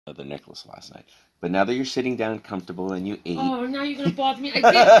the necklace last night. But now that you're sitting down comfortable and you ate. Oh, now you're gonna bother me. I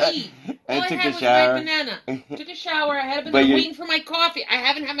didn't eat. All I took had a was shower. my banana. Took a shower. I had a banana waiting for my coffee. I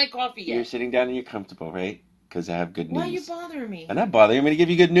haven't had my coffee yet. You're sitting down and you're comfortable, right? Because I have good news. Why are you bothering me? I'm not bothering you. I'm going to give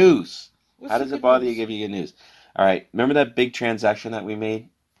you good news. What's How does it bother you to give you good news? All right. Remember that big transaction that we made?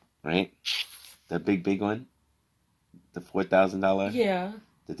 Right? That big one? The $4,000? Yeah.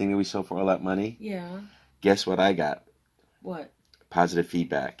 The thing that we sold for all that money? Yeah. Guess what I got? What? Positive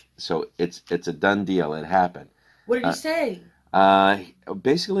feedback. So it's a done deal. It happened. What did he say?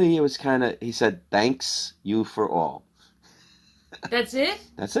 Basically, it was kind of, he said, thanks you for all. That's it?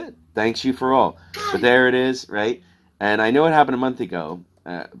 That's it. Thanks you for all. God. But there it is, right? And I know it happened a month ago,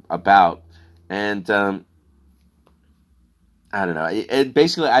 and I don't know. It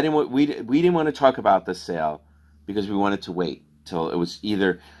basically, we didn't want to talk about the sale because we wanted to wait till it was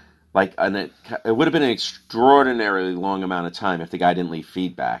either like it would have been an extraordinarily long amount of time if the guy didn't leave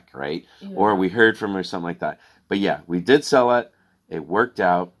feedback, right? Yeah. Or we heard from him or something like that. But yeah, we did sell it. It worked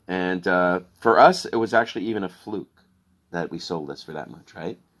out, and for us, it was actually even a fluke that we sold this for that much,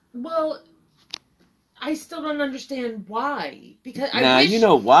 right? Well, I still don't understand why. Because you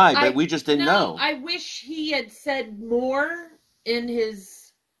know why, but we just didn't know. I wish he had said more in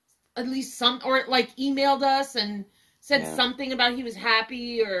his, at least some, or like emailed us and said something about he was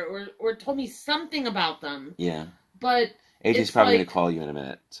happy or told me something about them. Yeah. But AJ's probably going to call you in a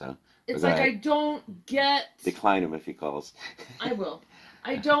minute, so. It's like I don't get... Decline him if he calls. I will.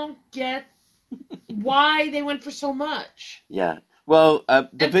 I don't get why they went for so much. Yeah. Well,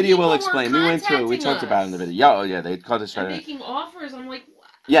 the video will explain. We went through. We talked about it in the video. Oh, yeah. They called us right away. Making offers. I'm like, what?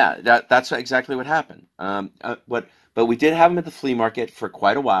 Yeah, that's exactly what happened. But we did have them at the flea market for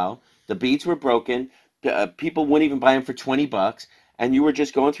quite a while. The beads were broken. People wouldn't even buy them for $20. And you were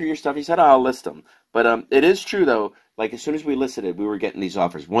just going through your stuff. You said, oh, I'll list them. But it is true, though. Like, as soon as we listed it, we were getting these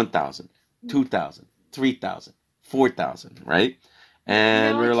offers. 1,000, 2,000, 3,000, 4,000, right?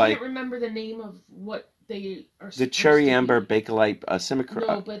 And we were like... I can't remember the name of what they are the cherry amber bakelite symmetry.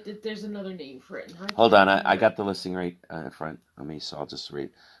 No, but there's another name for it. Hold on, I got the listing right in front of me, so I'll just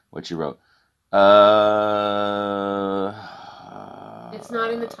read what you wrote. It's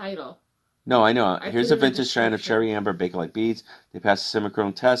not in the title. No, I know. Here's a vintage strand of cherry amber Bakelite beads. They pass the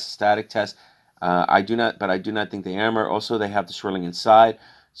simichrome test, static test. I do not think they amber. Also, they have the swirling inside.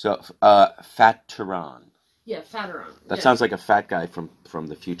 So, Faturan. Yeah, Faturan. That sounds like a fat guy from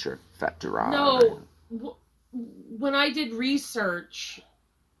the future. Faturan. No, when I did research,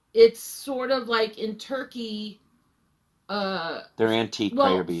 it's sort of like in Turkey. They're antique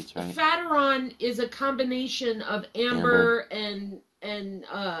prayer beads, right? Faturan is a combination of amber. and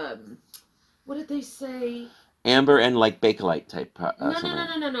what did they say? Amber and like Bakelite type.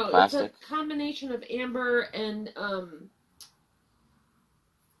 No. Plastic? It's a combination of amber and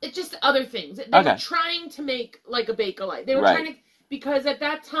it's just other things. They were trying to make like a Bakelite. They were trying to, because at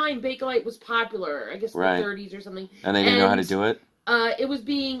that time Bakelite was popular. I guess in the 30s or something. And they didn't know how to do it. It was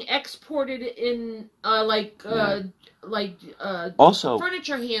being exported in also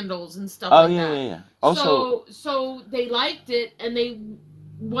furniture handles and stuff like that. Yeah. Also, so they liked it and they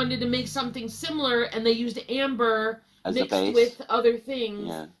wanted to make something similar, and they used amber mixed with other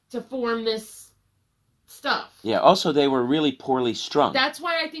things to form this stuff. Yeah. Also, they were really poorly strung. That's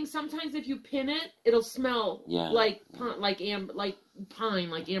why I think sometimes if you pin it, it'll smell like pine, like amber's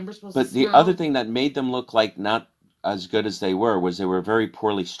supposed to smell. But the other thing that made them look like not as good as they were was they were very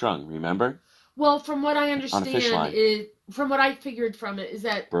poorly strung. Remember? Well, from what I understand from what I figured from it is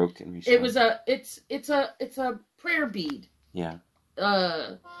that broken. It was it's a prayer bead. Yeah.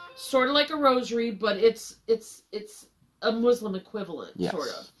 Sort of like a rosary, but it's a Muslim equivalent, sort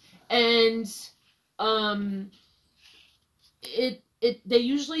of. And they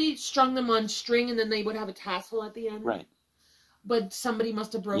usually strung them on string, and then they would have a tassel at the end. Right. But somebody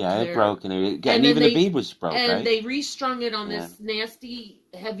must have broken it broke, and even the bead was broke, and right? they restrung it on this nasty,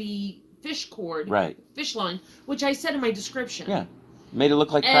 heavy fish cord, fish line, which I said in my description. Yeah, made it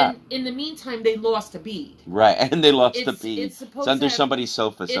look like crap. And in the meantime, they lost a bead. Right, and they lost the bead. It's under somebody's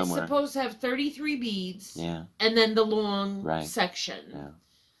sofa somewhere. It's supposed to have 33 beads. Yeah. And then the long section. Yeah.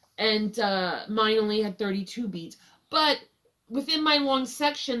 And mine only had 32 beads. But within my long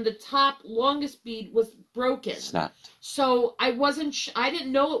section, the top longest bead was broken. Snapped. So I I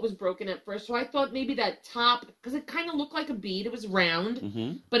didn't know it was broken at first. So I thought maybe that top, because it kind of looked like a bead. It was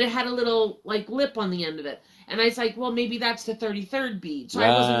round, but it had a little like lip on the end of it. And I was like, well, maybe that's the 33rd bead. So I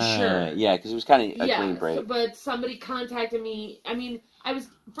wasn't sure. Yeah, because it was kind of a clean break. But somebody contacted me. I mean,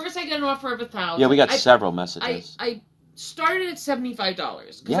 first I got an offer of $1,000. Yeah, we got several messages. I started at $75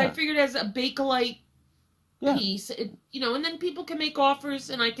 because I figured as a Bakelite piece, and then people can make offers,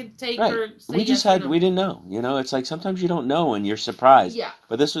 and I can take or say we just yes or no. we didn't know. It's like sometimes you don't know and you're surprised. Yeah.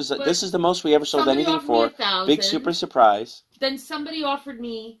 But this is the most we ever sold anything for. Big super surprise. Then somebody offered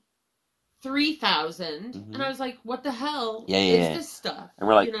me $3,000, and I was like, "What the hell is this stuff?" And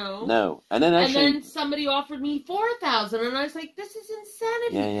we're like, "No." And then somebody offered me $4,000, and I was like, "This is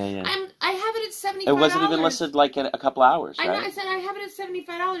insanity." Yeah. I have it at $75. It wasn't even listed like in a couple hours, right? I said I have it at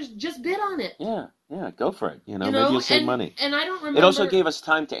 $75. Just bid on it. Yeah, go for it. Maybe you'll save money. And I don't remember. It also gave us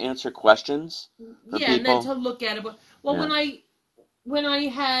time to answer questions for people. And then to look at it. Well, when I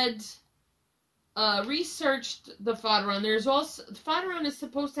had researched the Faturan, there's also Faturan is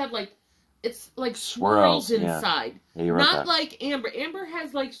supposed to have it's like swirls inside. Yeah, you're not like amber. Amber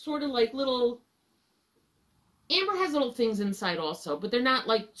has sort of little. Amber has little things inside also, but they're not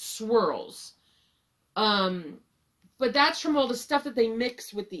like swirls. But that's from all the stuff that they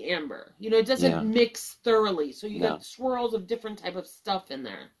mix with the amber. It doesn't mix thoroughly, so you got swirls of different type of stuff in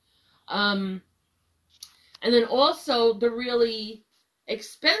there. And then also the really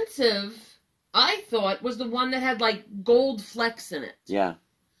expensive, I thought, was the one that had gold flecks in it. Yeah.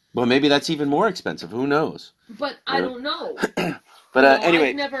 Well, maybe that's even more expensive. Who knows? But I don't know. But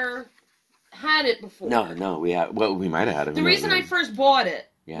anyway, I've never had it before. No, we have. Well, we might have had it. The reason I first bought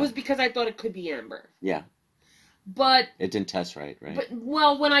it was because I thought it could be amber. Yeah. But it didn't test right? But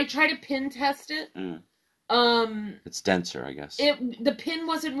when I tried to pin test it, it's denser, I guess. The pin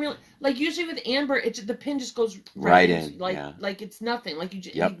wasn't really usually with amber. The pin just goes right in, like it's nothing.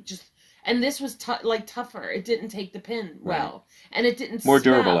 You just. And this was tougher. It didn't take the pin well, and it didn't more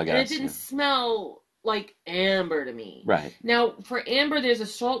durable, I guess. And it didn't smell like amber to me. Right. Now for amber, there's a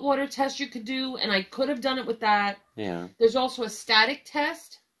saltwater test you could do, and I could have done it with that. Yeah. There's also a static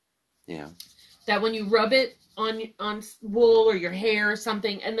test. Yeah. That when you rub it on wool or your hair or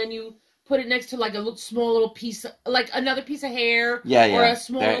something, and then you put it next to a small little piece, another piece of hair, or a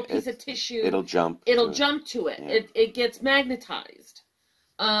small little piece of tissue. It'll jump. It'll jump to it. Yeah. It gets magnetized.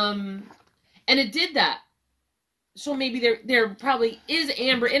 And it did that. So maybe there probably is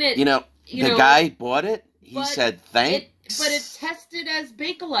amber in it. The guy bought it. He said thanks. But it tested as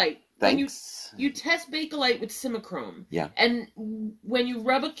Bakelite. Thanks. You test Bakelite with Simichrome. Yeah. And when you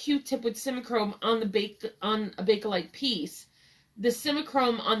rub a Q-tip with Simichrome on a Bakelite piece, the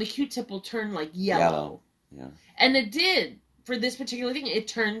Simichrome on the Q-tip will turn yellow. Yeah. And it did. For this particular thing, it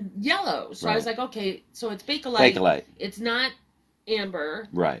turned yellow. So I was like, okay, so it's Bakelite. Bakelite. It's not amber.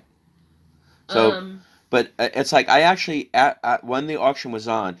 Right. So, but it's I actually, when the auction was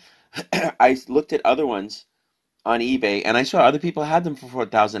on, I looked at other ones on eBay, and I saw other people had them for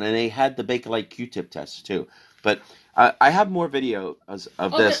 $4,000, and they had the Bakelite Q-tip test too. But I have more video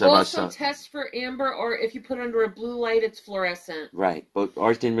of this. It also tests for amber, or if you put it under a blue light, it's fluorescent. Right, but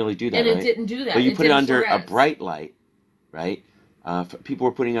ours didn't really do that. And it didn't do that. But you put it under a bright light, right? People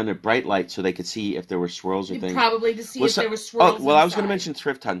were putting under bright light so they could see if there were swirls or things. Probably to see if there were swirls. Oh, well, I was going to mention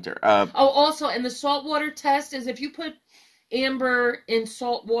Thrift Hunter. Also, and the saltwater test is if you put amber in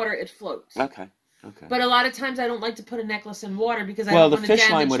salt water, it floats. Okay. But a lot of times I don't like to put a necklace in water because I don't want to damage the string. Well, the fish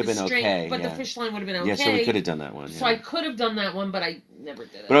line would have been okay. But the fish line would have been okay. Yeah, so we could have done that one. Yeah. So I could have done that one, but I never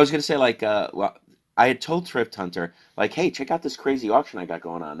did it. But I was going to say, I had told Thrift Hunter, hey, check out this crazy auction I got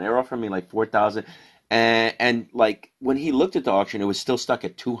going on. They were offering me $4,000. And when he looked at the auction, it was still stuck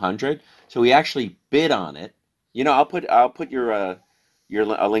at 200. So he actually bid on it. I'll put a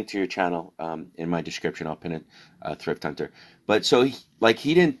link to your channel in my description. I'll pin it, Thrift Hunter. But so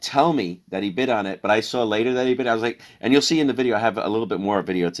he didn't tell me that he bid on it, but I saw later that he bid. I was like, and you'll see in the video, I have a little bit more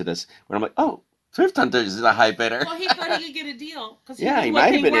video to this where I'm like, oh, Thrift Hunter is a high bidder. Well, he thought he could get a deal. He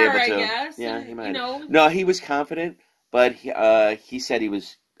might have been able to. I guess. Yeah, he might. No, he was confident, but he said he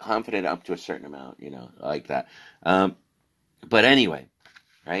was confident up to a certain amount, like that. But anyway,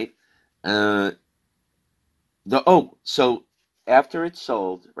 right? So after it's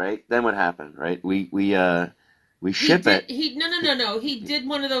sold, right? Then what happened, right? We ship it. No. He did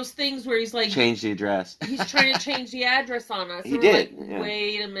one of those things where he's change the address. He's trying to change the address on us. He did.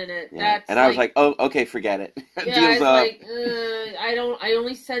 Wait a minute. Yeah. And I was like, oh, okay, forget it. Yeah, I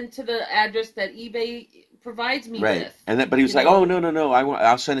only send to the address that eBay provides me with. And but he was like, oh, no,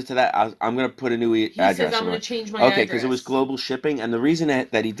 I'll send it to that. I'm going to put a new address. He says I'm going to change my address. Okay, because it was global shipping. And the reason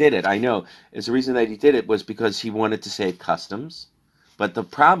that he did it, I know, was because he wanted to save customs. But the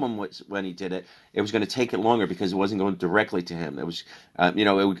problem was when he did it, it was going to take it longer because it wasn't going directly to him. It was,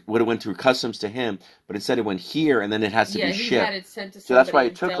 it would have went through customs to him, but instead it went here and then it has to be shipped. Had it sent to so that's why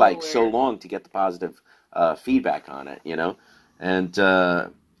it took Delaware. so long to get the positive feedback on it, And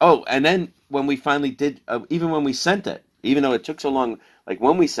and then when we finally did, even when we sent it, even though it took so long like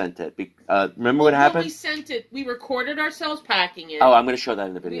when we sent it. Remember what happened? When we sent it, we recorded ourselves packing it. Oh, I'm going to show that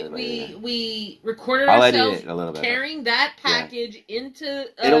in the video later. We recorded I'll ourselves edit it a little bit. Carrying that package into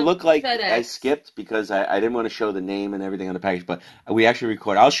It'll look like FedEx. I skipped because I didn't want to show the name and everything on the package, but we actually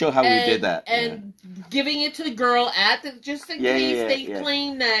recorded. I'll show how we did that. And giving it to the girl at the, just in case they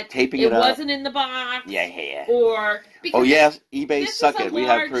claim that it wasn't in the box. Yeah. Or oh yeah, eBay suck it. We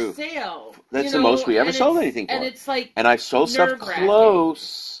have proof. Sale, that's the most we ever sold anything for. And it's like, and I've sold stuff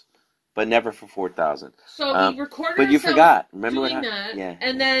close, but never for 4,000. So we recorded. But you forgot. Remember what happened? Yeah.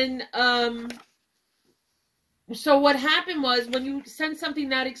 And then so what happened was when you send something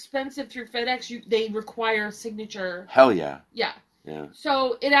that expensive through FedEx, they require a signature. Hell yeah. Yeah. Yeah.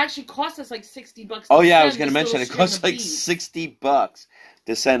 So it actually cost us like $60. Oh yeah, I was going to mention it cost like $60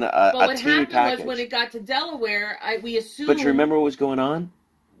 to send a teeny package. But what happened was when it got to Delaware, we assumed. But you remember what was going on?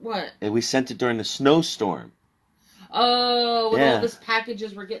 What? And we sent it during the snowstorm. Oh, when all these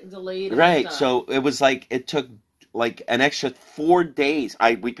packages were getting delayed. Right. So it was like it took like an extra 4 days.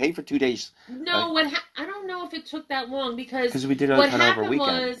 We paid for 2 days. No, I don't know if it took that long because we did it what kind of over happened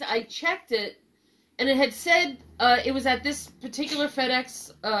weekend. was I checked it. And it had said it was at this particular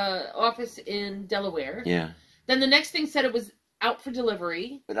FedEx office in Delaware. Yeah. Then the next thing said it was out for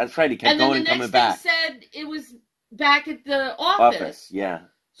delivery. But that's right. He kept going and coming back. And then the next thing said it was back at the office. Yeah.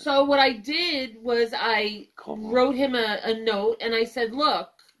 So what I did was I wrote him a note and I said, look,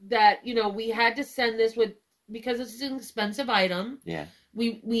 that, we had to send this because it's an expensive item. Yeah.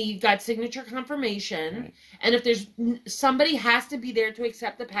 We got signature confirmation, and if there's somebody has to be there to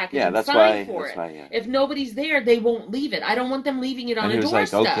accept the package and sign for it. Yeah. If nobody's there, they won't leave it. I don't want them leaving it on a doorstep.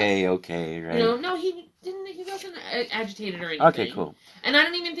 He was like, okay, right. No, he didn't. He wasn't agitated or anything. Okay, cool. And I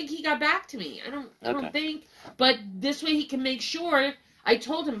don't even think he got back to me. I don't think. But this way he can make sure. I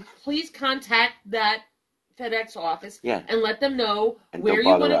told him, please contact that FedEx office and let them know where you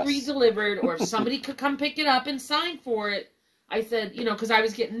want it redelivered, or if somebody could come pick it up and sign for it. I said, because I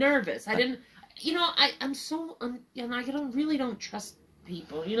was getting nervous. I didn't, I'm so, I really don't trust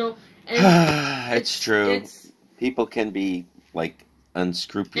people, And it's true. People can be like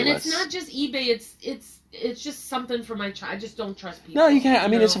unscrupulous. And it's not just eBay. It's just something for my child. I just don't trust people. No, you can't. I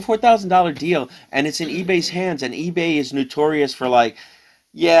mean, it's a $4,000 deal, and it's in eBay's hands, and eBay is notorious for like.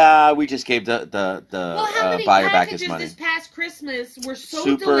 Yeah, we just gave the buyer back his money. This past Christmas were so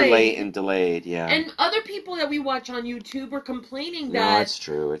super delayed. Late and delayed. Yeah, and other people that we watch on YouTube were complaining that it's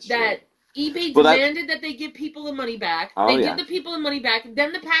true. eBay demanded that they give people the money back. They give the people the money back.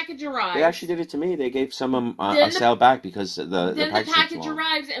 Then the package arrives. They actually did it to me. They gave some a sale back because the package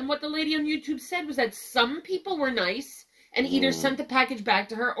arrives. And what the lady on YouTube said was that some people were nice and either sent the package back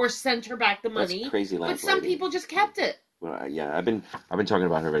to her or sent her back the money. That's crazy, but some people just kept it. Well, yeah, I've been talking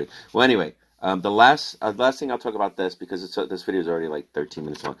about her already. Well, anyway, the last thing I'll talk about this because this video is already like 13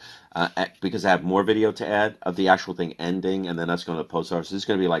 minutes long. Because I have more video to add of the actual thing ending, and then that's going to the post office. This is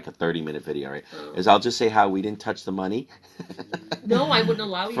going to be like a 30-minute video, right? Is I'll just say how we didn't touch the money. No, I wouldn't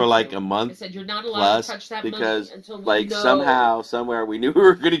allow you for like a month. I said you're not allowed to touch that money until we know. Somehow, somewhere, we knew we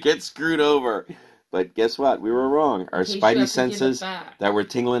were going to get screwed over. But guess what? We were wrong. Our spidey senses that were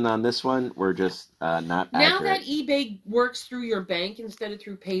tingling on this one were just not accurate. Now that eBay works through your bank instead of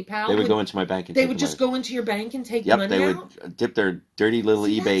through PayPal, they would go into my bank and they would just go into your bank and take the money out? Yep, they would dip their dirty little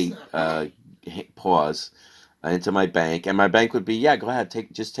eBay paws into my bank, and my bank would be, yeah, go ahead,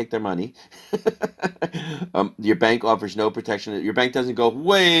 just take their money. Your bank offers no protection. Your bank doesn't go,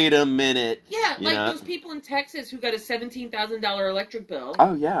 wait a minute. Yeah, like those people in Texas who got a $17,000 electric bill.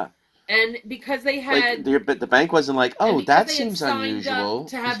 Oh, yeah. And because they had, but the bank wasn't like, oh, that seems unusual.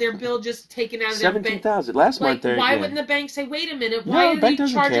 To have their bill just taken out of their bank. $17,000 last month. Why wouldn't the bank say, wait a minute, why are you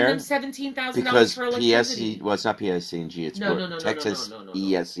charging them $17,000 for electricity? Well, it's not PSC&G, it's Texas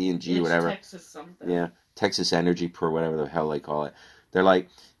ESC&G, whatever. Texas something. Yeah, Texas Energy per whatever the hell they call it. They're like,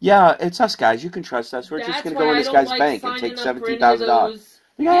 yeah, it's us guys. You can trust us. We're just going to go in this guy's bank and take $17,000.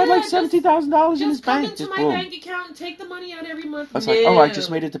 The guy had like $17,000 in his bank. Just come into my bank account and take the money out every month. I was like, oh, I just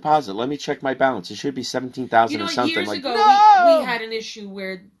made a deposit. Let me check my balance. It should be $17,000 or something. Years like, ago, no! we had an issue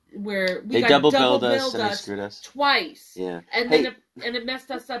where they double billed us and they screwed us twice. Yeah, and then it messed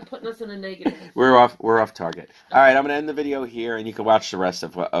us up, putting us in a negative. We're off target. All right, I'm gonna end the video here, and you can watch the rest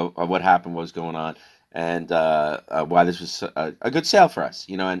of what happened, what was going on, and why this was a good sale for us.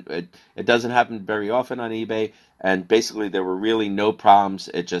 And it doesn't happen very often on eBay. And basically, there were really no problems.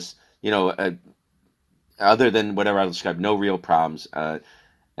 It just, other than whatever I described, no real problems. Yeah,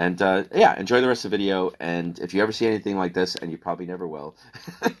 enjoy the rest of the video. And if you ever see anything like this, and you probably never will,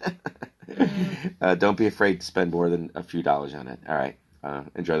 don't be afraid to spend more than a few dollars on it. All right,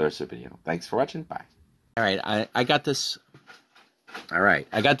 enjoy the rest of the video. Thanks for watching. Bye. All right, I got this All right.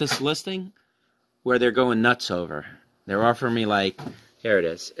 I got this listing where they're going nuts over. They're offering me like, here it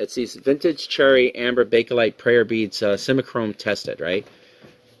is. It's these vintage cherry amber Bakelite prayer beads, Simichrome tested, right?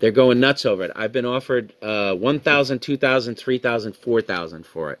 They're going nuts over it. I've been offered 1,000, 2,000, 3,000, 4,000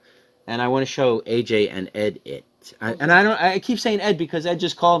 for it. And I want to show AJ and Ed it. I keep saying Ed because Ed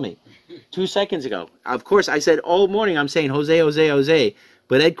just called me 2 seconds ago. Of course, I said all morning I'm saying Jose, Jose, Jose.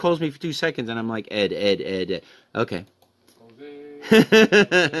 But Ed calls me for 2 seconds and I'm like, Ed, Ed, Ed, Ed. Okay.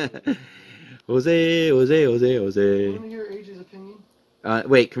 Jose. Jose, Jose, Jose, Jose. Want to hear AJ's opinion?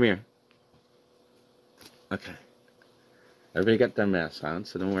 Wait, come here. Okay. Everybody got their mask on,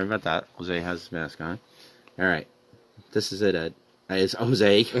 so don't worry about that. Jose has his mask on. All right. This is it, Ed. It's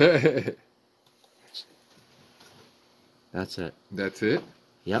Jose. That's it. That's it?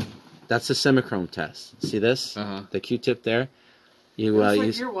 Yep. That's the semichrome test. See this? The Q-tip there? You like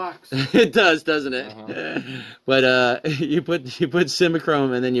use earwax. It does, doesn't it? But you put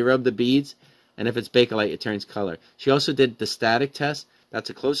semichrome and then you rub the beads, and if it's Bakelite, it turns color. She also did the static test. That's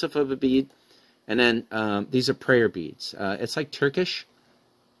a close-up of a bead. And then these are prayer beads. It's like Turkish.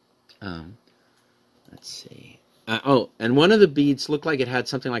 Let's see. Oh, and one of the beads looked like it had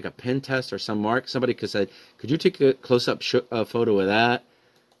something like a pin test or some mark. Somebody said, could you take a close-up photo of that?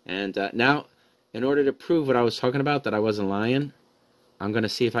 And now, in order to prove what I was talking about, that I wasn't lying, I'm going to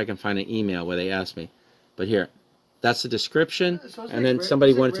see if I can find an email where they asked me. But here, that's the description. So and then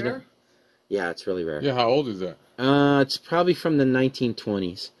somebody wanted to know. Yeah, it's really rare. Yeah, how old is that? It's probably from the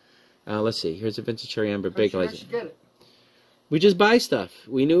 1920s. Let's see. Here's a vintage cherry amber Bakelite. Get it. We just buy stuff.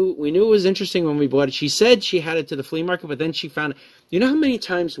 We knew it was interesting when we bought it. She said she had it to the flea market, but then she found it. You know how many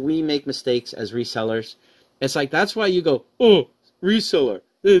times we make mistakes as resellers? It's like, that's why you go, oh, reseller.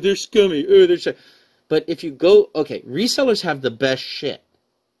 Oh, they're scummy. Oh, they're But if you go, okay, resellers have the best shit.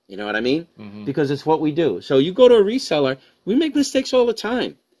 You know what I mean? Because it's what we do. So you go to a reseller, we make mistakes all the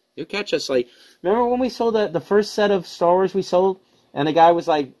time. You catch us like, remember when we sold the first set of Star Wars we sold? And the guy was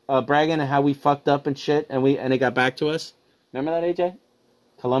like bragging on how we fucked up and shit, and they got back to us. Remember that, AJ?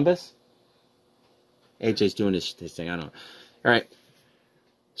 Columbus? AJ's doing this thing. I don't know. All right.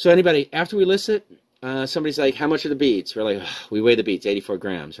 So anybody, after we list it, somebody's like, how much are the beads? We're like, we weigh the beads, 84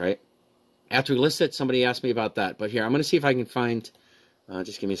 grams, right? After we list it, somebody asked me about that. But here, I'm going to see if I can find,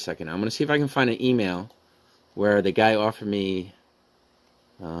 just give me a second. I'm going to see if I can find an email where the guy offered me,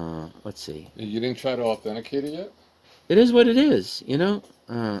 let's see. You didn't try to authenticate it yet? It is what it is, you know?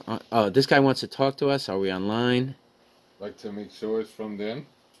 Oh, this guy wants to talk to us. Are we online? Like to make sure it's from them?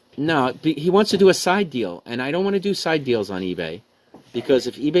 No, he wants to do a side deal, and I don't want to do side deals on eBay. Because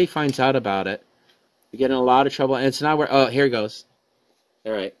if eBay finds out about it, we get in a lot of trouble, and it's not where... Oh, here it goes.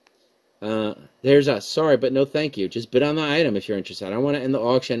 All right. There's us. Sorry, but no thank you. Just bid on the item if you're interested. I don't want to end the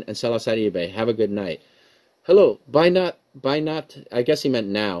auction and sell outside of eBay. Have a good night. Hello. Buy not... I guess he meant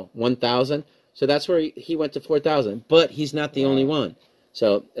now. 1,000. So that's where he went to 4,000. But he's not the only one.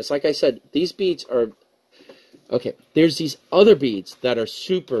 So it's like I said, these beads are... Okay, there's these other beads that are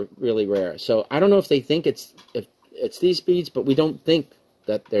super really rare. So I don't know if they think it's these beads, but we don't think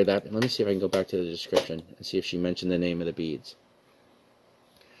that they're that. Let me see if I can go back to the description and see if she mentioned the name of the beads.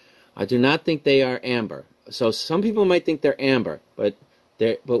 I do not think they are amber. So some people might think they're amber, but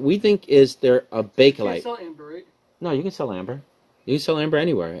we think they're a Bakelite. You can't sell amber, right? No, you can sell amber. You can sell amber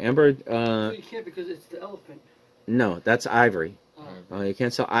anywhere. Amber. So you can't because it's the elephant. No, that's ivory. You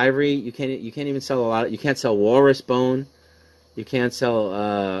can't sell ivory. You can't even sell a lot. You can't sell walrus bone. You can't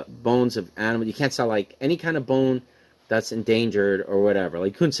sell bones of animals. You can't sell like any kind of bone that's endangered or whatever.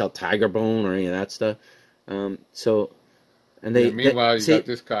 Like you couldn't sell tiger bone or any of that stuff. Meanwhile, you got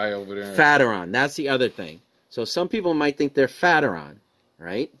this guy over there. Faturan. That's the other thing. So some people might think they're Faturan,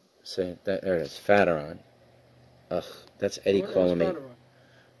 right? So there it is, Faturan. Ugh, that's Eddie calling me.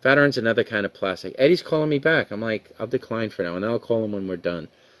 Faturan's another kind of plastic. Eddie's calling me back. I'm like, I'll decline for now, and then I'll call him when we're done.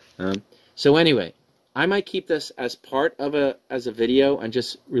 So anyway, I might keep this as part of a video and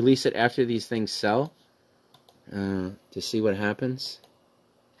just release it after these things sell to see what happens.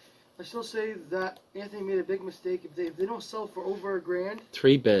 I still say that Anthony made a big mistake. If they don't sell for over $1,000,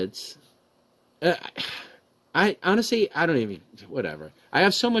 3 bids. I honestly, I don't even, whatever. I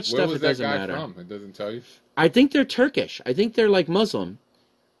have so much stuff it doesn't matter. Where was that guy from? It doesn't tell you. I think they're Turkish. I think they're like Muslim.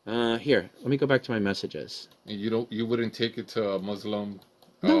 Here, let me go back to my messages. And you wouldn't take it to a Muslim?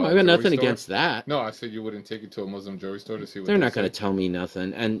 No, I got nothing against that. No, I said you wouldn't take it to a Muslim jewelry store to see what they're not going to tell me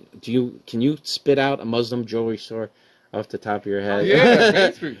nothing. And can you spit out a Muslim jewelry store off the top of your head? Yeah,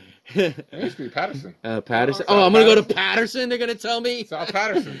 Main Street. It used to be Patterson. Patterson. Oh, Oh, I'm gonna go to Patterson. Patterson. They're gonna tell me. South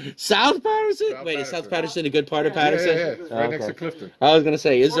Patterson. South Patterson. South Wait, is Patterson. South Patterson a good part of Yeah, Patterson? Yeah. Right Okay. next to Clifton. I was gonna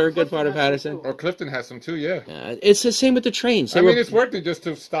say, is there a good Clifton part of has some Patterson? too. Or Clifton has some too, yeah. It's the same with the trains. I mean, it's worth it just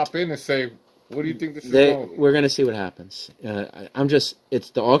to stop in and say, what do you think this is going? We're gonna see what happens. I'm just. It's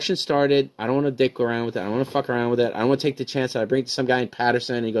the auction started. I don't want to dick around with it. I don't want to fuck around with it. I don't want to take the chance that I bring some guy in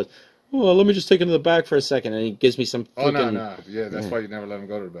Patterson and he goes, "Oh, let me just take it to the back for a second," and he gives me some. Oh, no. freaking- Yeah, that's why you never let him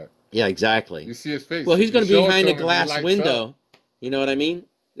go to the back. Yeah, exactly. You see his face. Well, he's going to You be show it behind to the him and he glass lights window. up. You know what I mean?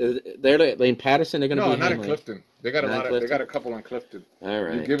 They're in Patterson. They're going to No, be. not in behind- Clifton. They got a Not in lot. Clifton? They got a couple on Clifton. All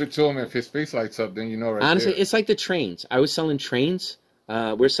right. You give it to him, if his face lights up, then you know right Honestly, there. it's like the trains. I was selling trains.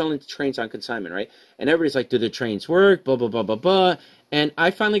 We're selling trains on consignment, right? And everybody's like, "Do the trains work?" Blah blah blah blah blah. And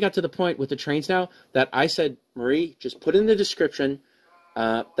I finally got to the point with the trains now that I said, Marie, just put in the description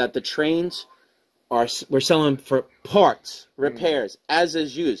that the trains we're selling for parts, repairs, as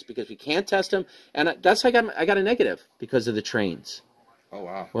is used, because we can't test them. And that's how I got a negative because of the trains. Oh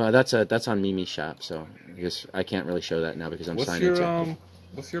wow. Well, that's on Mimi's shop, so I can't really show that now because I'm signed into.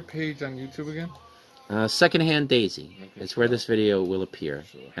 What's your page on YouTube again? Secondhand Daisy. Okay. It's where this video will appear,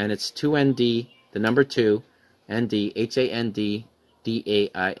 Sure. and it's 2ND, the number 2, ND, HANDDAISY.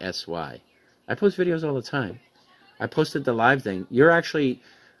 I post videos all the time. I posted the live thing.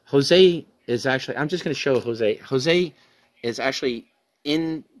 Jose is actually. I'm just going to show Jose. Jose is actually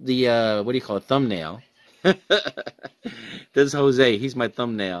in the what do you call it? Thumbnail. This is Jose. He's my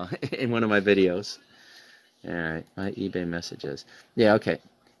thumbnail in one of my videos. All right, my eBay messages. Yeah, okay.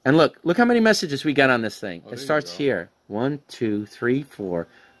 And look how many messages we got on this thing. Oh, it starts here. 1, 2, 3, 4,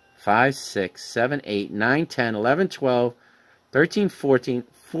 5, 6, 7, 8, 9, 10, 11, 12, 13,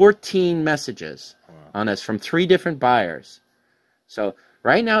 14 messages on us from 3 different buyers. So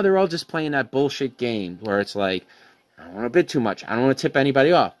right now they're all just playing that bullshit game where it's like, I don't want to bid too much. I don't want to tip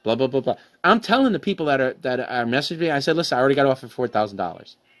anybody off. Blah blah blah blah. I'm telling the people that are messaging me. I said, listen, I already got offered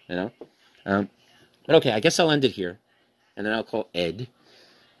 $4,000. You know, but okay, I guess I'll end it here, and then I'll call Ed,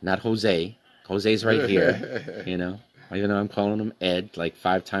 not Jose. Jose's right here. You know, even though I'm calling him Ed like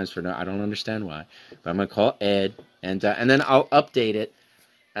 5 times for no, I don't understand why. But I'm gonna call Ed, and then I'll update it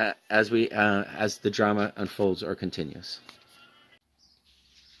as the drama unfolds or continues.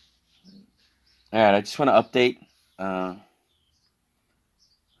 All right, I just want to update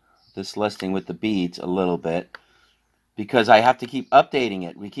this listing with the beads a little bit because I have to keep updating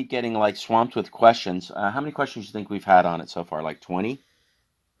it. We keep getting like swamped with questions. How many questions do you think we've had on it so far? Like 20?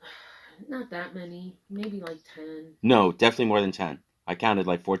 Not that many. Maybe like 10. No, definitely more than 10. I counted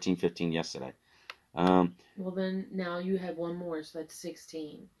like 14, 15 yesterday. Well, then now you have one more, so that's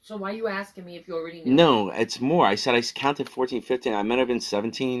 16. So why are you asking me if you already knew? No, it's more. I said I counted 14, 15. I might have been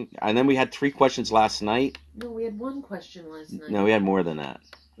 17. And then we had 3 questions last night. No, we had 1 question last night. No, we had more than that.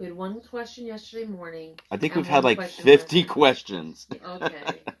 We had 1 question yesterday morning. I think and we've had one like question 50 last night. questions.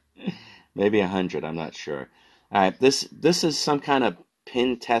 Okay. Maybe 100. I'm not sure. All right, this is some kind of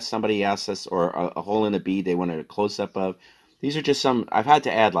pin test somebody asked us, or a hole in a bead they wanted a close-up of. These are just some. I've had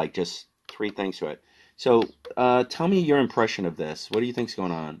to add like just 3 things to it. So tell me your impression of this. What do you think's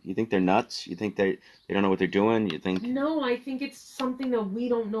going on? You think they're nuts? You think they don't know what they're doing? You think? No, I think it's something that we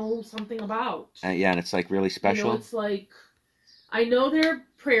don't know something about. Yeah, and it's like really special. You know, it's like, I know they're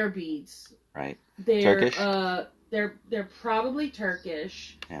prayer beads. Right. They're Turkish? They're probably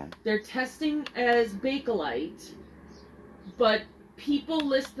Turkish. Yeah. They're testing as Bakelite, but people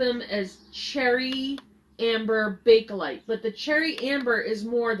list them as cherry amber Bakelite. But the cherry amber is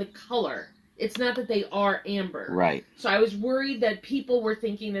more the color. It's not that they are amber. Right. So I was worried that people were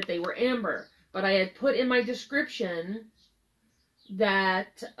thinking that they were amber. But I had put in my description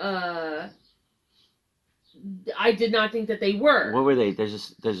that I did not think that they were. What were they?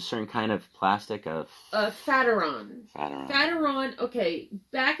 There's a certain kind of plastic of Faturan. Faturan. Faturan. Okay,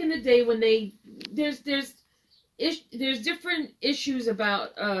 back in the day when there's different issues about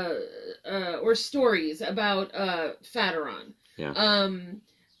or stories about Faturan. Yeah.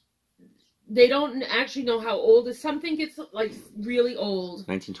 They don't actually know how old it is. Some think it's like really old.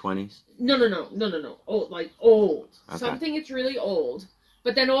 1920s. No. Old, like old. Okay. Some think it's really old,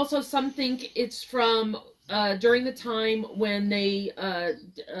 but then also some think it's from during the time when they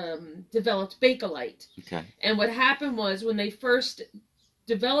developed Bakelite. Okay. And what happened was when they first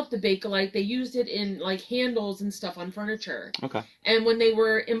developed the Bakelite, they used it in like handles and stuff on furniture. Okay. And when they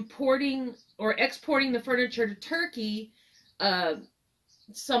were importing or exporting the furniture to Turkey,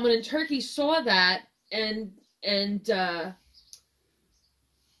 someone in Turkey saw that and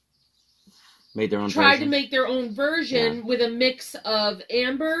Made their own tried version. to make their own version with a mix of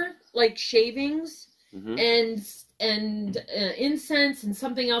amber, like shavings, and incense and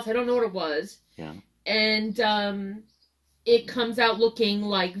something else. I don't know what it was. Yeah. And it comes out looking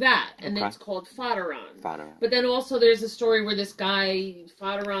like that, and it's called Faturan. Faturan. But then also there's a story where this guy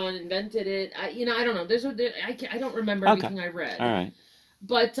Faturan invented it. I don't know. I don't remember everything I read. All right.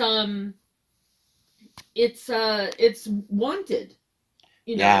 But it's wanted.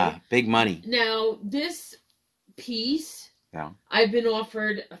 You know? Yeah, big money. Now this piece, yeah, I've been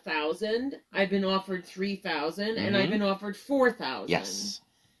offered 1,000. I've been offered 3,000, and I've been offered 4,000. Yes.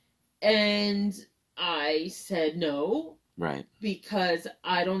 And I said no. Right. Because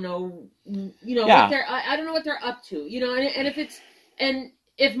I don't know, what they're. I don't know what they're up to. And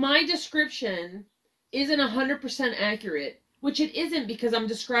if my description isn't 100% accurate, which it isn't, because I'm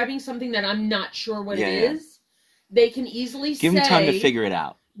describing something that I'm not sure what it is, they can easily give them time to figure it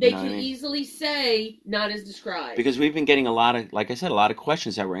out. They can easily say not as described. Because we've been getting a lot of, like I said, a lot of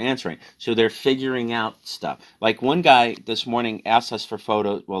questions that we're answering. So they're figuring out stuff. Like one guy this morning asked us for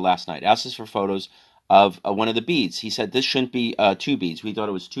photos. Well, last night asked us for photos of one of the beads. He said this shouldn't be 2 beads. We thought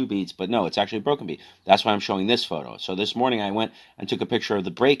it was 2 beads, but no, it's actually a broken bead. That's why I'm showing this photo. So this morning I went and took a picture of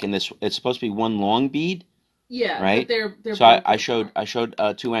the break, and it's supposed to be one long bead. Yeah, right. But they're so I showed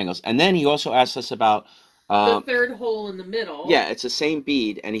 2 angles, and then he also asked us about the third hole in the middle. Yeah, it's the same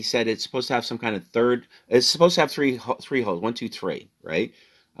bead, and he said it's supposed to have some kind of third. It's supposed to have three holes, 1, 2, 3, right?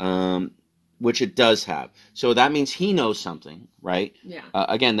 Which it does have. So that means he knows something, right? Yeah.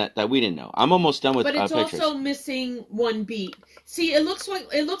 Again, that we didn't know. I'm almost done with pictures. But it's also missing 1 bead. See, it looks like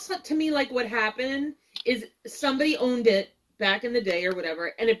to me like what happened is somebody owned it back in the day or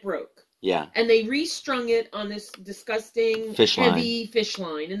whatever, and it broke. Yeah. And they restrung it on this disgusting heavy fish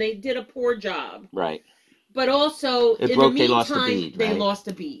line, and they did a poor job. Right. But also, it in broke, the meantime, they lost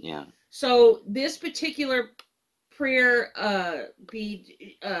a bead. Yeah. So this particular prayer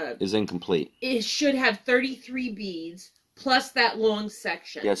bead is incomplete. It should have 33 beads plus that long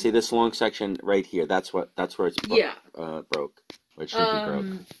section. Yeah, see this long section right here. That's where it's broke. It should be broke.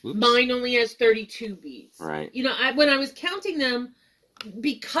 Oops. Mine only has 32 beads. Right. When I was counting them,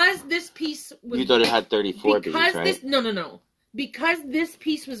 because this piece was... You thought it had 34 beads, right? No. Because this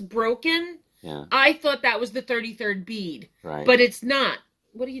piece was broken, I thought that was the 33rd bead. Right. But it's not.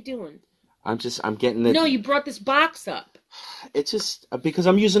 What are you doing? I'm getting it. No, you brought this box up. It's just because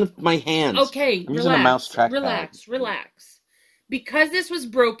I'm using my hands. Okay, I'm using a mouse trackpad. Relax. Because this was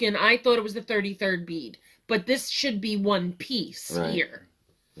broken, I thought it was the 33rd bead. But this should be 1 piece here.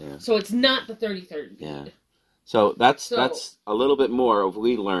 Yeah. So it's not the 33rd bead. Yeah. So that's a little bit more of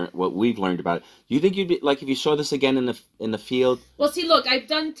what we've learned about it. Do you think you'd be like if you saw this again in the field? Well, see, look, I've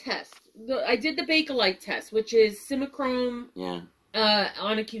done tests. I did the Bakelite test, which is simichrome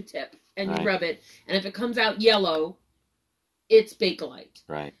on a Q-tip, and you rub it, and if it comes out yellow, it's Bakelite.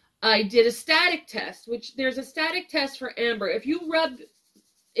 Right. I did a static test, which there's a static test for amber. If you rub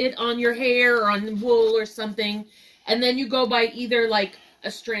it on your hair or on wool or something, and then you go by either like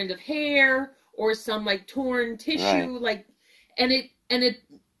a strand of hair or some like torn tissue, and it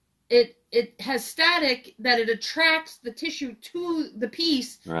has static that it attracts the tissue to the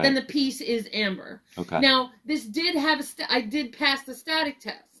piece, then the piece is amber. Okay. Now, this did have I did pass the static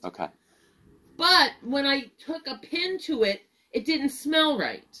test. Okay. But when I took a pin to it, it didn't smell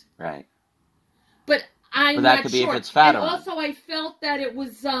right. Right. But I'm that not could sure. Be if it's Faturan. And also, I felt that it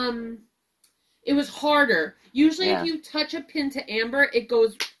was harder. Usually, if you touch a pin to amber, it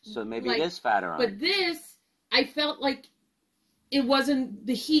goes. So maybe it is Faturan. But this, I felt like it wasn't.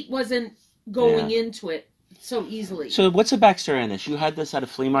 The heat wasn't going into it so easily. So what's the backstory on this? You had this at a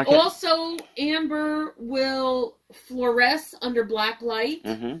flea market. Also, amber will fluoresce under black light.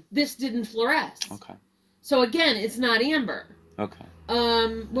 Mm-hmm. This didn't fluoresce. Okay. So again, it's not amber. Okay.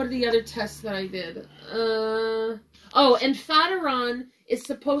 What are the other tests that I did? And Faturan is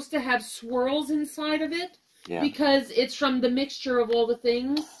supposed to have swirls inside of it because it's from the mixture of all the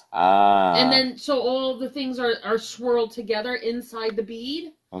things. And then, so all the things are swirled together inside the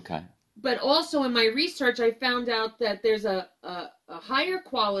bead. Okay. But also in my research, I found out that there's a higher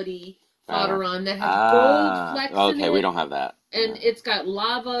quality Faturan that has gold flecks in it. Okay, we don't have that. And it's got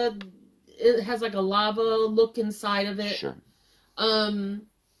lava. It has like a lava look inside of it. Sure. No.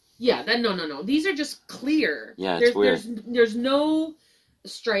 These are just clear. Yeah, it's weird. There's no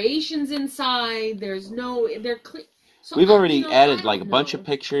striations inside. They're clear. So, we've already added like a bunch of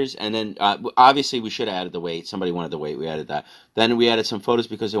pictures, and then obviously we should have added the weight. Somebody wanted the weight. We added that. Then we added some photos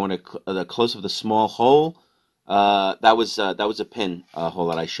because they wanted the close of the small hole. That was a pin hole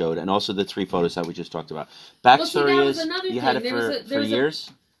that I showed, and also the 3 photos that we just talked about. Backstory is you had it for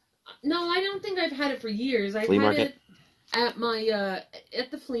years. No, I don't think I've had it for years. I've had it at my at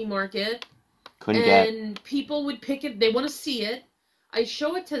the flea market, And people would pick it. They want to see it. I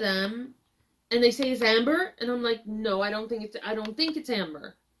show it to them, and they say it's amber, and I'm like, no, I don't think it's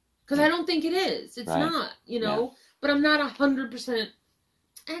amber, because I don't think it is. It's not, you know. Yeah. But I'm not 100%.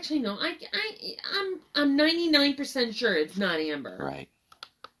 Actually, no. I'm 99% sure it's not amber. Right.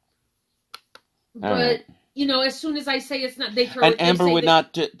 But you know, as soon as I say it's not, they throw. And amber would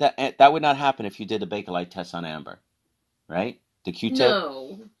not do, that would not happen if you did a Bakelite test on amber, right? The Q-tip.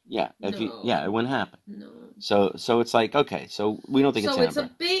 No. Yeah. If you, yeah, it wouldn't happen. No. So it's like, okay, so we don't think it's amber. So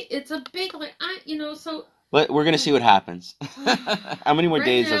it's a big, like, you know, so. But we're gonna see what happens. How many more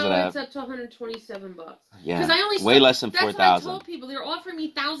days does it have? It's up to $127. Yeah. I only way less than 4,000. That's what I told people. They're offering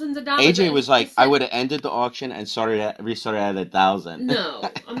me thousands of dollars. AJ was like, I would have ended the auction and restarted at 1,000. No,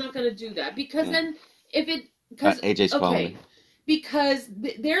 I'm not gonna do that, because then if it, because AJ's calling me. Because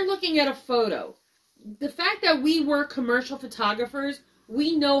they're looking at a photo. The fact that we were commercial photographers,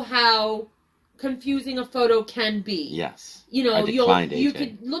 we know how confusing a photo can be. Yes. You know, you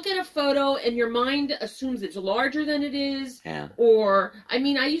could look at a photo and your mind assumes it's larger than it is. Yeah. Or, I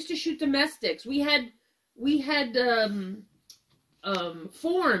mean, I used to shoot domestics. We had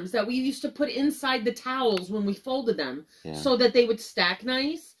forms that we used to put inside the towels when we folded them, so that they would stack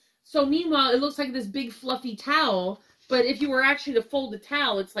nice. So meanwhile, it looks like this big fluffy towel, but if you were actually to fold the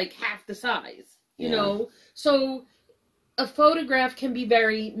towel, it's like half the size. You know? So a photograph can be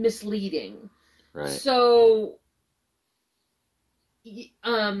very misleading. Right. So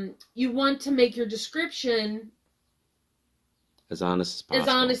you want to make your description as honest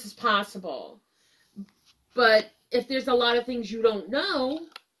as possible. But if there's a lot of things you don't know,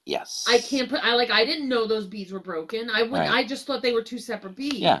 yes, I can't put. I didn't know those beads were broken. I just thought they were two separate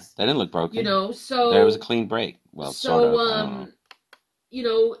beads. Yeah, they didn't look broken. You know, so there was a clean break. Well, so sort of. You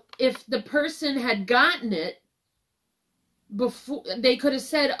know, if the person had gotten it before, they could have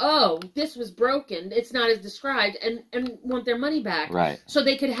said, "Oh, this was broken. It's not as described," and want their money back. Right. So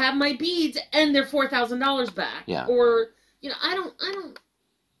they could have my beads and their $4,000 back. Yeah. Or, you know, I don't.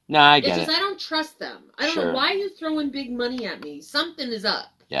 No, I get it. It's just I don't trust them. I don't know why are you throwing big money at me. Something is up.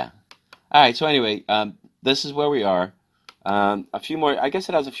 Yeah. All right. So anyway, this is where we are. A few more. I guess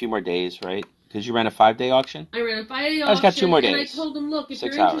it has a few more days, right? Because you ran a 5-day auction? I ran a 5-day auction. I just got 2 more days. And I told them, look, if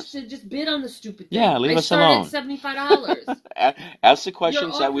you're interested, just bid on the stupid thing. Yeah, leave us alone. I started at $75. Ask the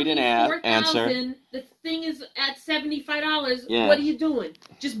questions that we didn't answer. The thing is at $75. Yeah. What are you doing?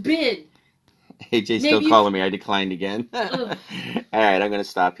 Just bid. AJ's still calling me. I declined again. All right, I'm going to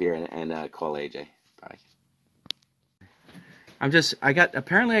stop here and call AJ. Bye.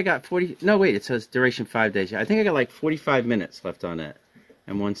 Apparently I got 40, no wait, it says duration 5 days. I think I got like 45 minutes left on it.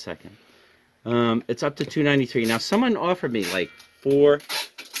 And 1 second. It's up to $293. Now someone offered me like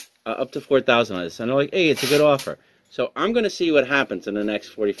up to 4,000 on this, and they're like, "Hey, it's a good offer." So I'm going to see what happens in the next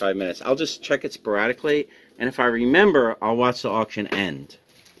 45 minutes. I'll just check it sporadically, and if I remember, I'll watch the auction end.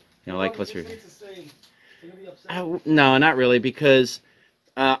 You know, like what's your? No, not really, because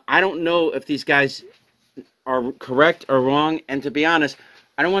I don't know if these guys are correct or wrong, and to be honest,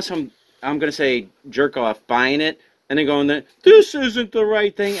 I don't want some. I'm going to say jerk off buying it. And then going there, this isn't the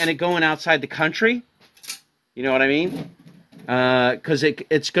right thing, and it going outside the country. You know what I mean? Because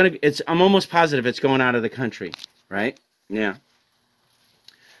I'm almost positive it's going out of the country, right? Yeah.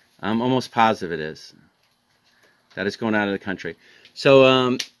 I'm almost positive it is. That it's going out of the country. So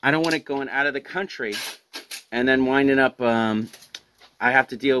I don't want it going out of the country, and then winding up. I have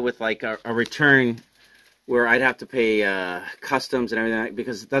to deal with like a return, where I'd have to pay customs and everything,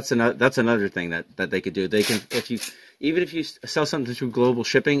 because that's another thing that they could do. They can, even if you sell something through global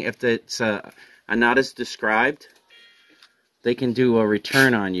shipping, if it's not as described, they can do a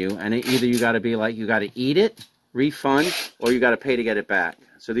return on you, and either you got to be like, you got to eat it, refund, or you got to pay to get it back.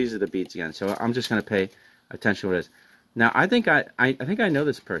 So these are the beads again. So I'm just going to pay attention to what it is. Now I think I know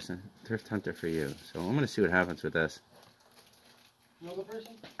this person, Thrift Hunter for you. So I'm going to see what happens with this. You know the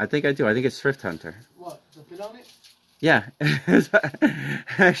person? I think I do. I think it's Thrift Hunter. What? The bid on it? Yeah.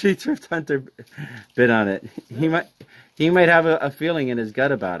 Actually, Thrift Hunter bid on it. Really? He might have a feeling in his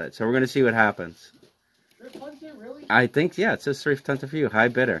gut about it. So we're going to see what happens. Thrift Hunter, really? I think, yeah, it says Thrift Hunter for you. High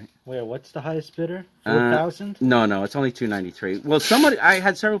bidder. Wait, what's the highest bidder? 4,000? No, it's only $293. Well, I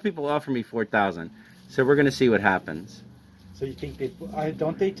had several people offer me 4,000. So we're going to see what happens. So you think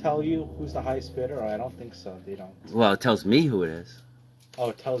don't they tell you who's the highest bidder? Or I don't think so. They don't. Well, it tells me who it is. Oh,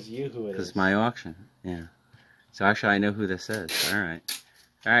 it tells you who it is. Because it's my auction, yeah. So actually, I know who this is. All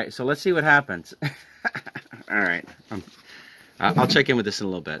right. So let's see what happens. All right. I'll check in with this in a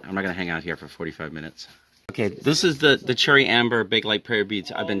little bit. I'm not going to hang out here for 45 minutes. Okay, this is the Cherry Amber Bakelite Prayer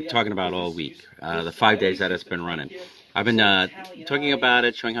Beads I've been talking about all week. The 5 days that it's been running. I've been talking about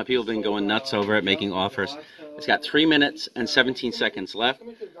it, showing how people have been going nuts over it, making offers. It's got 3 minutes and 17 seconds left.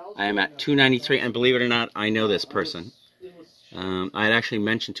 I am at $293, and believe it or not, I know this person. I had actually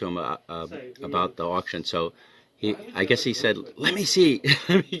mentioned to him about the auction, so I guess he said, let me see,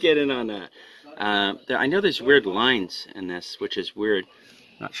 let me get in on that. I know there's weird lines in this, which is weird.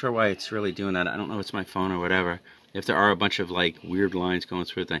 Not sure why it's really doing that. I don't know if it's my phone or whatever. If there are a bunch of like weird lines going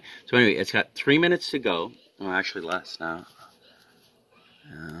through the thing. So anyway, it's got 3 minutes to go. Oh, actually less now.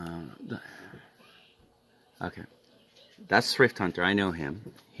 Okay. That's Thrift Hunter. I know him.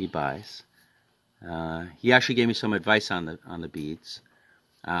 He buys. He actually gave me some advice on the beads.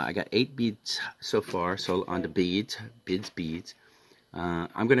 I got 8 beads so far. So on the beads.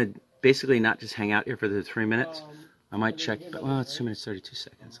 I'm gonna basically not just hang out here for the 3 minutes. I might check, but well, it's 2 minutes 32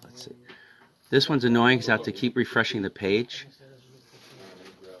 seconds. Let's see. This one's annoying because I have to keep refreshing the page.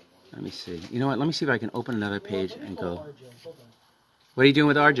 Let me see. You know what? Let me see if I can open another page and go. What are you doing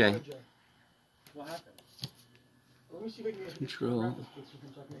with RJ? Control.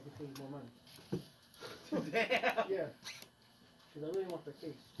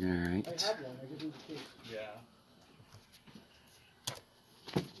 Alright.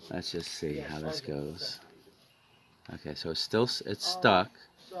 Let's just see how this goes. Okay, so it's stuck.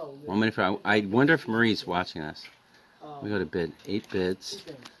 1 minute for. I wonder if Marie's watching this. We go to bid 8 bids.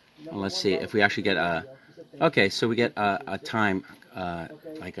 And let's see if we actually get a. Okay, so we get a time,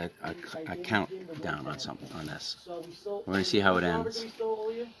 like a countdown on something on this. We're going to see how it ends.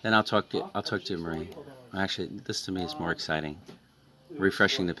 Then I'll talk to Marie. Actually, this to me is more exciting.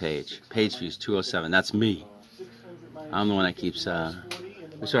 Refreshing the page. Page views 207. That's me. I'm the one that keeps.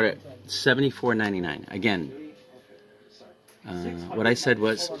 We started at $74.99. Again. What I said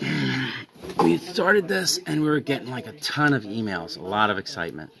was, we started this and we were getting like a ton of emails, a lot of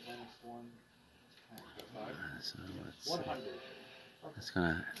excitement. So let's see.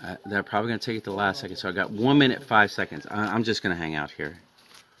 They're probably gonna take it to the last second. So I got 1 minute 5 seconds. I'm just gonna hang out here.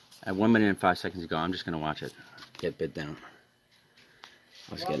 At 1 minute and 5 seconds to go, I'm just gonna watch it get bid down.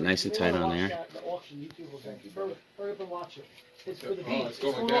 Let's get nice and tight on there.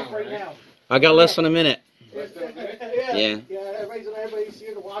 I got less than a minute. Yeah.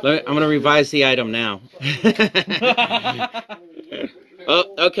 I'm going to revise the item now.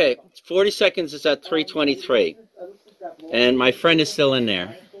 Oh, okay. 40 seconds is at 3:23. And my friend is still in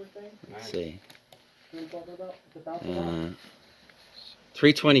there. Let's see.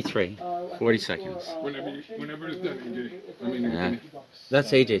 3:23. 40 seconds. Whenever it's done, AJ. I mean,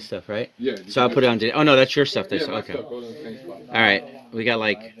 that's AJ stuff, right? Yeah. So I'll put it on. Oh, no, that's your stuff there. So, okay. All right. We got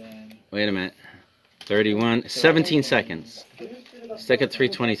like, wait a minute. 31, 17 seconds. Stick at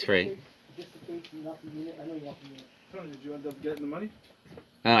 3:23. Did you end up getting the money?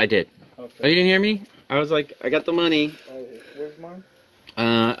 I did. Okay. Oh, you didn't hear me? I was like, I got the money. Where's mine?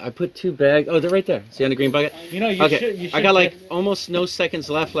 I put 2 bags. Oh, they're right there. See on the green bucket? You know, you should I got like almost no seconds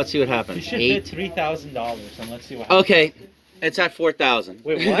left. Let's see what happens. You should bid $3,000 and let's see what happens. Okay, it's at $4,000.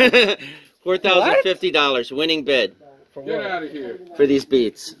 Wait, what? $4,050 winning bid. For Get what? out of here. For these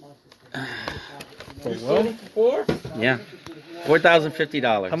beats. For what? For? Yeah,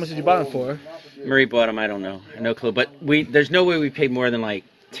 $4,050. How much did you buy them for? Marie bought them. I don't know. No clue. But there's no way we paid more than like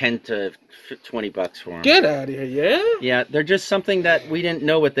 10 to 20 bucks for them. Get out of here, yeah? Yeah, they're just something that we didn't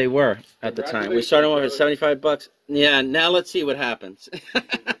know what they were at the time. We started off at 75 bucks. Yeah, now let's see what happens.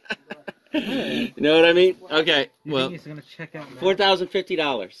 You know what I mean? Okay, well,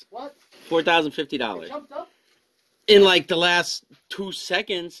 $4,050. What? $4,050. Jumped up? In like the last 2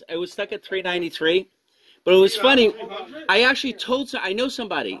 seconds, it was stuck at $393. But it was funny. I actually I know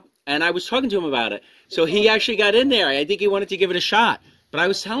somebody, and I was talking to him about it. So he actually got in there. I think he wanted to give it a shot. But I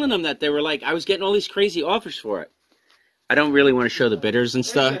was telling him that they were like, I was getting all these crazy offers for it. I don't really want to show the bidders and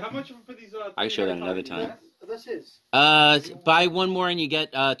stuff. How much for these? I can show that another time. This is. Buy one more and you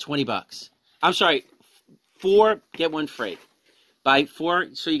get 20 bucks. I'm sorry, 4 get 1 free. Buy 4,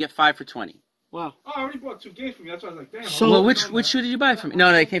 so you get 5 for 20. Wow. Oh, I already bought 2 games from you. That's why I was like, damn. So, well, which shoe did you buy from?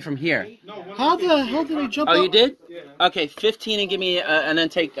 No, they came from here. No, How the hell did they jump up? Oh, you did? Yeah. Okay, 15 and give me, and then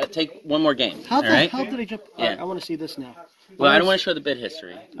take one more game. How the all right? hell did they jump? Yeah. Right, I want to see this now. Well, I don't want to show the bid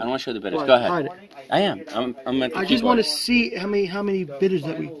history. I don't want to show the bidders. Go ahead. Hide it. I am. I'm at the I just want to keyboard. see how many bidders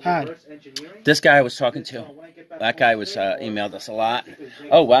that we had. This guy I was talking to. That guy was emailed us a lot.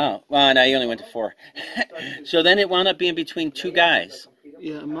 Oh, wow. Well, no, he only went to 4. So then it wound up being between 2 guys.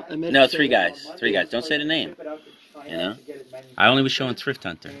 Yeah, I meant No, to say- 3 guys. 3 guys. Don't say the name. You know? I only was showing Thrift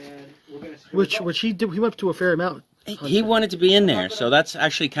Hunter. Which he did. He went up to a fair amount. He wanted to be in there, so that's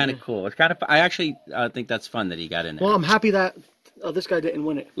actually kind of cool. It's kind of. I actually think that's fun that he got in there. Well, I'm happy that this guy didn't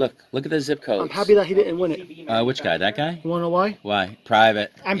win it. Look at the zip codes. I'm happy that he didn't win it. Which guy? That guy? You wanna know why? Why?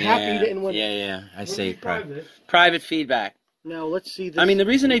 Private. I'm happy he didn't win it. Yeah. I say private. Private feedback. Now let's see this. I mean, the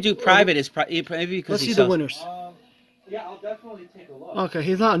reason they do private is maybe because let's see the winners. Yeah, I'll definitely take a look. Okay,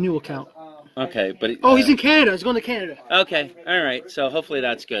 he's not a new account. Okay, but he's in Canada. He's going to Canada. Okay, all right. So hopefully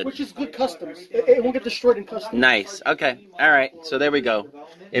that's good. Which is good customs. It won't get destroyed in customs. Nice. Okay. All right. So there we go.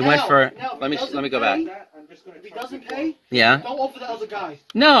 It went for. Let me go back. If he doesn't pay, yeah. Don't offer the other guy.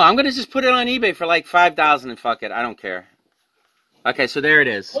 No, I'm gonna just put it on eBay for like $5,000 and fuck it. I don't care. Okay, so there it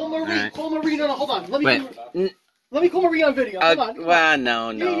is. Call Marie. Right. Call Marie. No, hold on. Let Wait. me call Marie on video. Hold on. Well,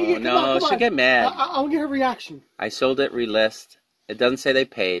 no. She'll get mad. I'll get her reaction. I sold it relist. It doesn't say they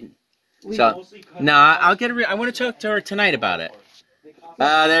paid. So no, I'll get I want to talk to her tonight about it.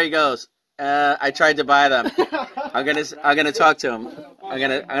 There he goes. I tried to buy them. I'm gonna talk to him. I'm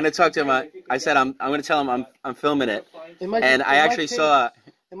gonna talk to him. I said I'm gonna tell him I'm filming it. And I actually saw.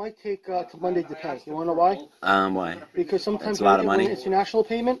 It might take till Monday to pay. You wanna know why? Why? Because sometimes it's a lot of money. When it's international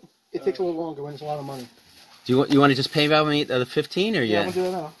payment, it takes a little longer when it's a lot of money. Do you want to just pay about me the 15 or yeah? I'm gonna do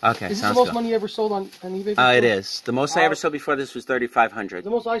it now. Okay, is this the most money you ever sold on eBay? It is. The most I ever sold before this was $3,500.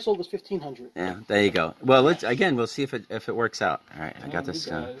 The most I sold was $1,500. Yeah, there you go. Well, we'll see if it works out. All right, I got this.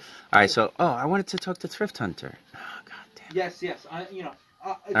 All right, so I wanted to talk to Thrift Hunter. Oh God damn. Yes. All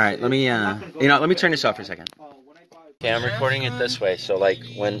right, let me let me turn this off for a second. Okay, I'm recording it this way, so like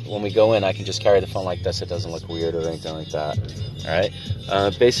when we go in, I can just carry the phone like this. It doesn't look weird or anything like that. All right.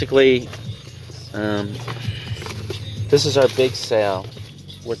 Basically. This is our big sale,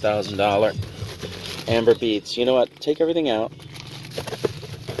 $4,000 amber beads. You know what? Take everything out.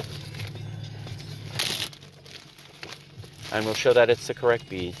 And we'll show that it's the correct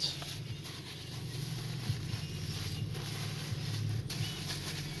beads.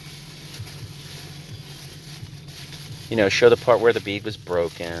 You know, show the part where the bead was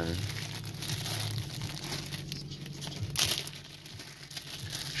broken.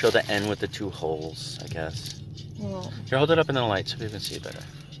 Show the end with the 2 holes, I guess. Well, here, hold it up in the light so people can see it better.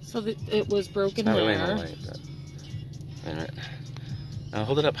 So it was broken there. Wait a minute. Now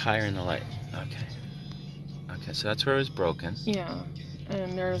hold it up higher in the light. Okay. Okay, so that's where it was broken. Yeah,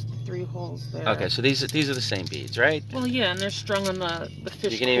 and there's 3 holes there. Okay, so these are the same beads, right? Well, yeah, and they're strung on the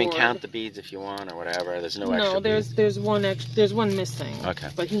fish. You can even count the beads if you want or whatever. There's no extra. No, there's one missing. Okay.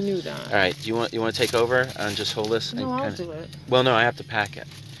 But he knew that. All right. Do you want to take over and just hold this? No, I'll do it. Well, no, I have to pack it.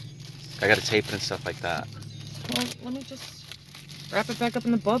 I got to tape it and stuff like that. Well, let me just wrap it back up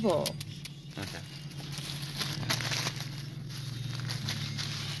in the bubble. Okay.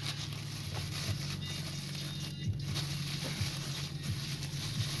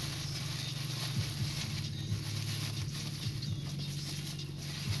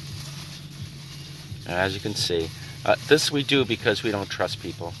 As you can see, this we do because we don't trust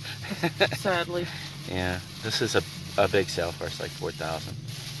people. Sadly. Yeah, this is a big sale for us, like 4,000.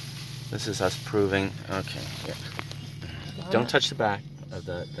 This is us proving. Okay, here. Don't touch the back of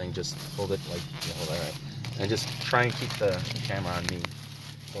the thing. Just hold it like hold it right, and just try and keep the camera on me,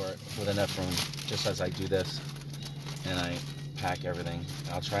 or with enough room. Just as I do this, and I pack everything.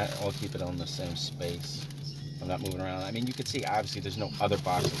 I'll keep it on the same space. I'm not moving around. I mean, you can see obviously there's no other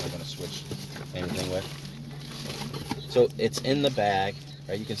boxes I'm going to switch anything with. So it's in the bag,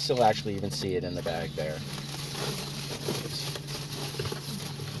 right? You can still actually even see it in the bag there.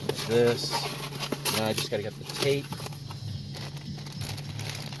 Like this. Now I just got to get the tape.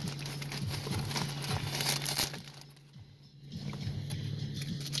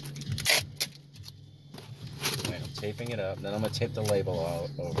 Wait, I'm taping it up. Then I'm going to tape the label all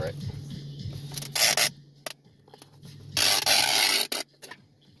over it.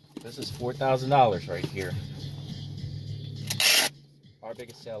 This is $4,000 right here. Our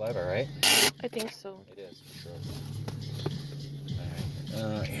biggest sale ever, right? I think so. It is, for sure.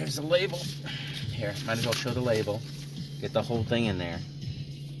 Alright, here's the label. Here, might as well show the label. Get the whole thing in there.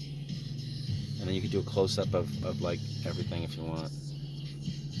 And then you can do a close-up of like everything if you want.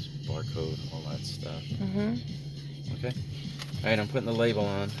 Barcode, all that stuff. Mm-hmm. Okay. Alright, I'm putting the label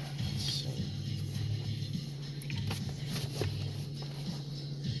on. Let's see.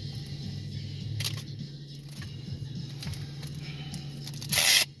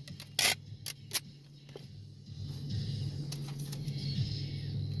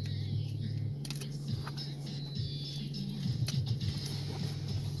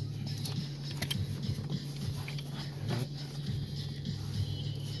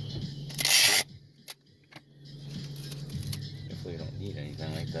 We don't need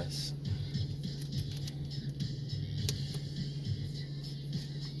anything like this.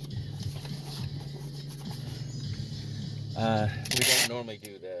 We don't normally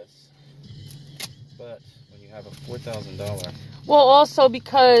do this, but when you have a $4,000. Well, also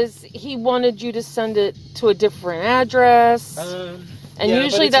because he wanted you to send it to a different address, and yeah,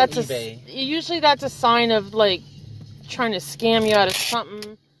 usually but it's that's on eBay. usually that's a sign of like trying to scam you out of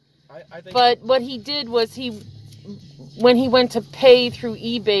something. I think. But what he did was when he went to pay through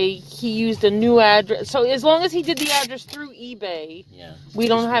eBay, he used a new address. So as long as he did the address through eBay, Yeah. we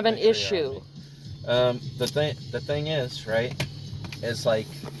don't have an issue. The thing is, right, is like,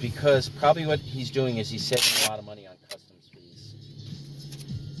 because probably what he's doing is he's saving a lot of money on customs fees,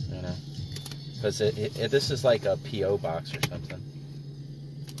 you know, because this is like a P.O. box or something.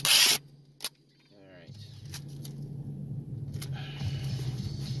 All right.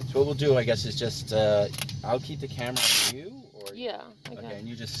 So what we'll do, I guess, is just I'll keep the camera on you, or Yeah. okay, and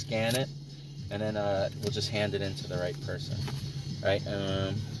you just scan it, and then we'll just hand it in to the right person, right?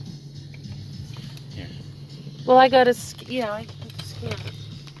 Here. Well, I gotta I can scan it.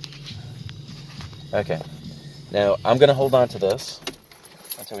 Okay. Now I'm gonna hold on to this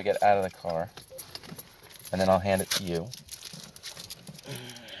until we get out of the car, and then I'll hand it to you.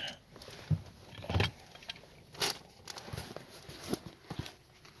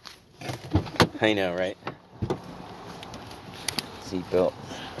 I know, right? Seatbelt.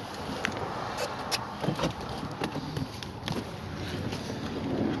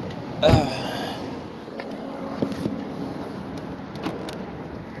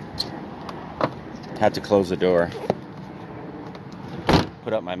 Had to close the door.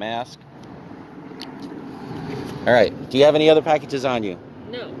 Put up my mask. All right. Do you have any other packages on you?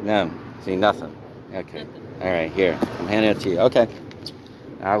 No. No. See, nothing. Okay. Nothing. All right. Here. I'm handing it to you. Okay.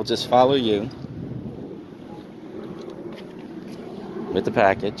 I will just follow you with the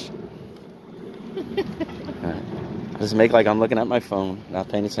package. All right. Just make like I'm looking at my phone, not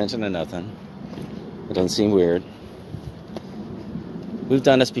paying attention to nothing. It doesn't seem weird. We've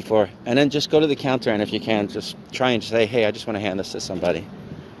done this before. And then just go to the counter, and if you can, just try and say, hey, I just want to hand this to somebody.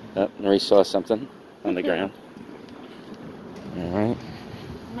 Oh, Marie saw something on the ground. All right.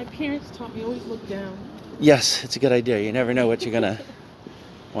 My parents taught me always look down. Yes, it's a good idea. You never know what you're going to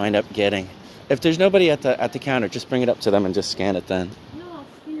wind up getting. If there's nobody at the counter, just bring it up to them and just scan it then. No, I'll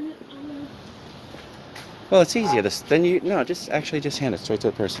scan it. Well, it's easier. Then just hand it straight to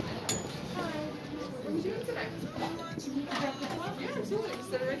the person.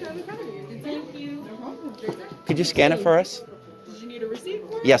 Thank you. Could you scan it for us? Did you need a receipt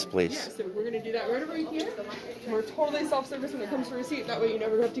for it? Yes, please. Yeah, so we're going to do that right over here. We're totally self-service when it comes to receipt. That way you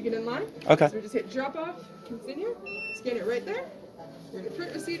never have to get in line. Okay. So we just hit drop off, continue, scan it right there. We're going to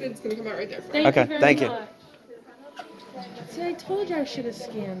print receipt and it's going to come out right there for you. Okay, thank you. See, I told you I should have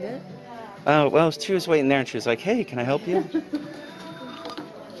scanned it. Oh, well, she was waiting there, and she was like, hey, can I help you?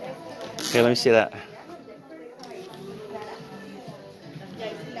 Okay, let me see that.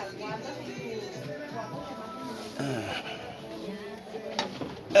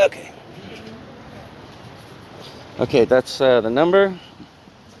 Okay. Okay, that's the number.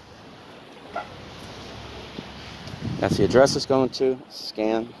 That's the address it's going to.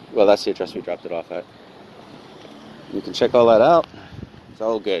 Scan. Well, that's the address we dropped it off at. You can check all that out. It's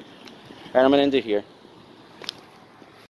all good. All right, I'm going to end it here.